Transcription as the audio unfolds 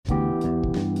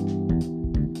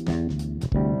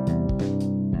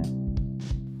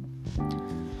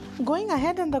Going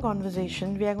ahead in the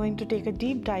conversation, we are going to take a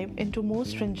deep dive into more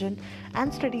stringent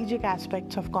and strategic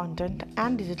aspects of content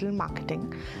and digital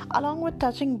marketing, along with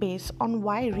touching base on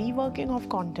why reworking of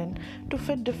content to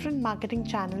fit different marketing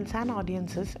channels and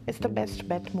audiences is the best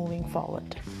bet moving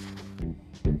forward.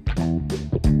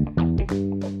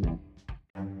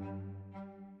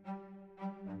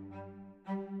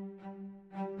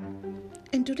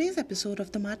 In today's episode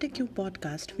of the MarTechQ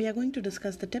podcast, we are going to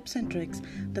discuss the tips and tricks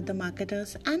that the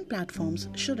marketers and platforms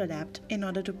should adapt in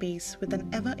order to pace with an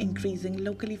ever-increasing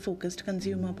locally focused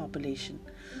consumer population.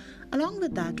 Along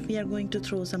with that, we are going to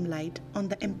throw some light on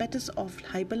the impetus of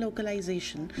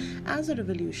hyperlocalization as a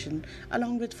revolution,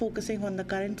 along with focusing on the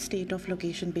current state of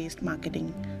location-based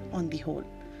marketing on the whole.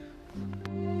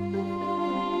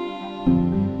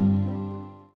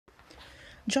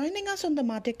 Joining us on the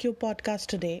MarTechQ podcast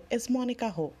today is Monica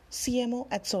Ho, CMO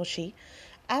at Soshi.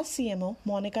 As CMO,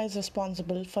 Monica is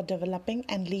responsible for developing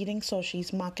and leading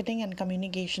Soshi's marketing and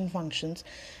communication functions,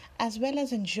 as well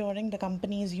as ensuring the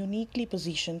company is uniquely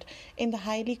positioned in the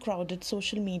highly crowded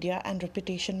social media and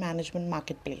reputation management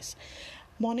marketplace.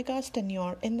 Monica's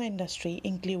tenure in the industry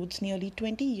includes nearly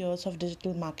 20 years of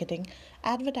digital marketing,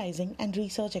 advertising, and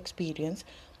research experience,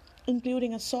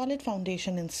 including a solid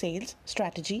foundation in sales,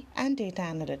 strategy, and data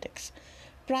analytics.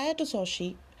 Prior to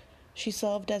Soshi, she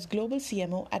served as global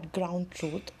CMO at Ground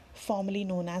Truth, formerly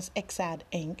known as XAD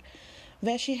Inc.,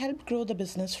 where she helped grow the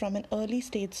business from an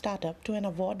early-stage startup to an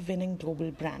award-winning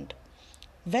global brand.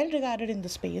 Well regarded in the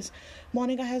space,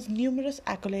 Monica has numerous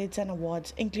accolades and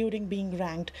awards, including being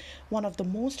ranked one of the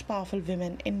most powerful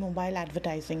women in mobile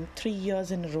advertising 3 years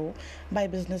in a row by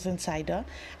Business Insider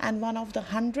and one of the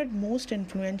 100 most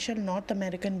influential North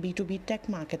American B2B tech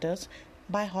marketers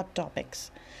by Hot Topics.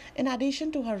 In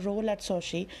addition to her role at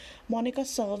Soshi, Monica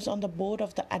serves on the board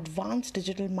of the Advanced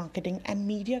Digital Marketing and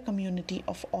Media Community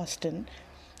of Austin,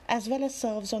 as well as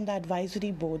serves on the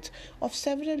advisory boards of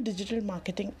several digital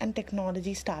marketing and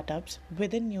technology startups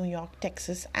within New York,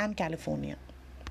 Texas, and California.